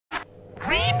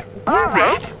or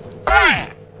red?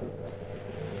 Green.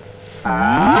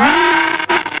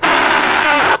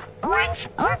 Orange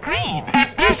or green?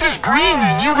 If this is green,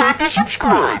 then you have to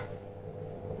subscribe.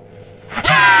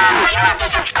 Yeah, you have to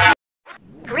subscribe.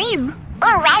 Green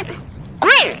or red?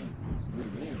 Green.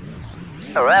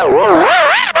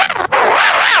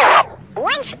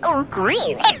 Orange or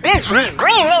green? If this is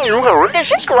green, then you have to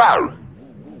subscribe.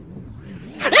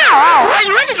 Yeah,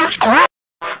 you have to subscribe.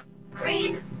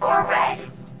 Green or red?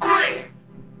 Green.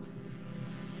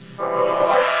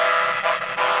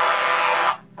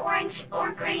 Orange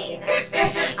or green? If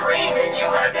this is green, then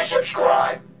you have to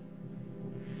subscribe.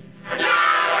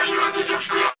 Yeah, you have to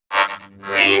subscribe.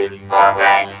 Green or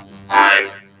red?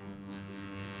 Green.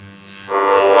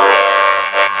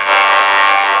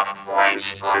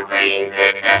 Orange or green?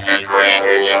 If this is green,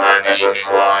 then you have to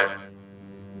subscribe.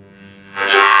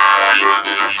 Yeah, you have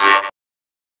to subscribe.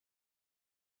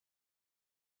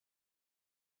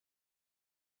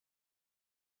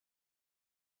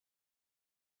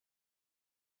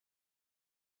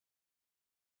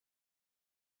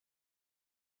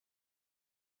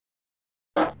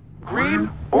 Green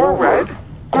or red?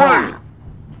 Green.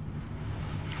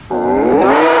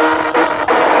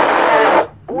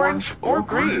 Orange or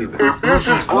green? If this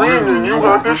is green, then you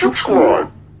have to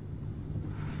subscribe.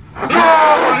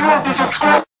 Yeah, you have to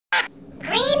subscribe.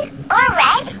 Green or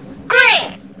red?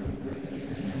 Green.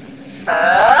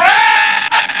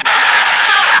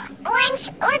 Orange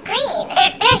or green?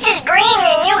 If this is green,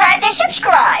 then you have to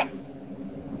subscribe.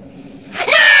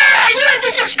 Yeah, you have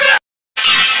to subscribe.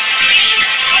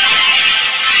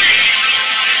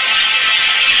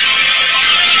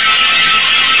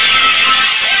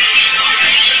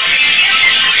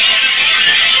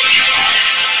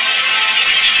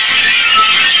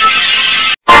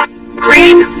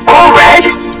 Green or red?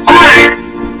 Green.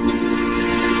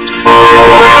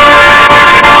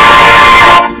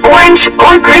 Orange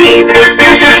or green? If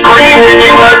this is green, then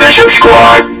you have to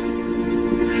subscribe.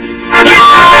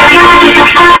 Yeah, you have to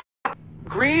subscribe.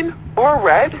 Green or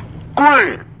red?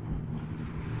 Green.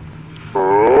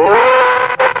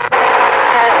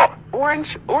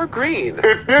 Orange or green?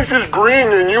 If this is green,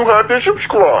 then you have to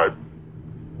subscribe.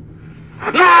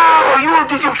 Yeah, you have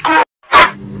to subscribe.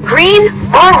 Green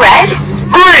or red? Green.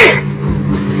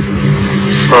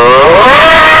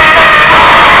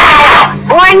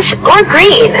 Orange or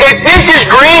green? If this is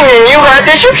green, then you have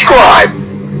to subscribe.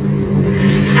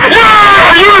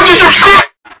 Yeah, you have to subscribe.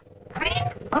 Green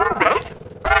or red?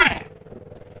 Green.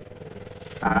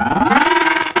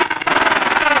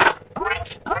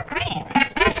 Orange or green?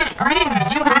 If this is green,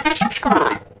 then you have to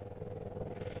subscribe.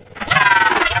 Yeah,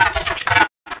 you have to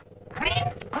subscribe.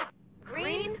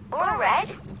 Green or red?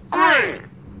 Green.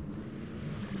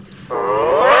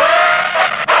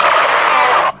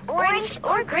 Orange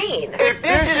or green? If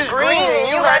this is green, then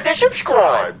you have to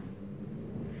subscribe.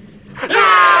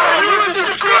 Yeah, you have to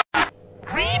subscribe.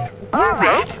 Green or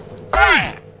red?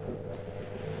 Green.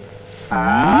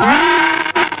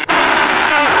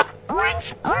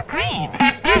 Orange or green?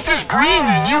 If this is green,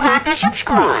 then you have to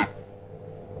subscribe.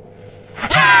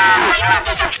 Yeah, you have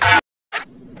to subscribe.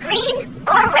 Green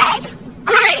or red?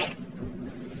 Green.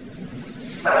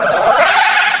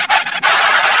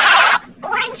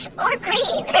 Orange or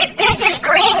green? If this is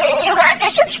green, then you have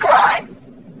to subscribe.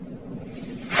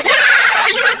 Yeah,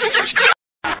 you have to subscribe.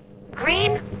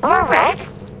 Green or red?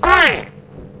 Green.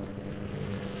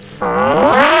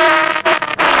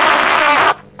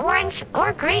 Orange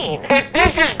or green? If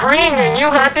this is green, then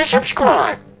you have to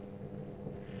subscribe.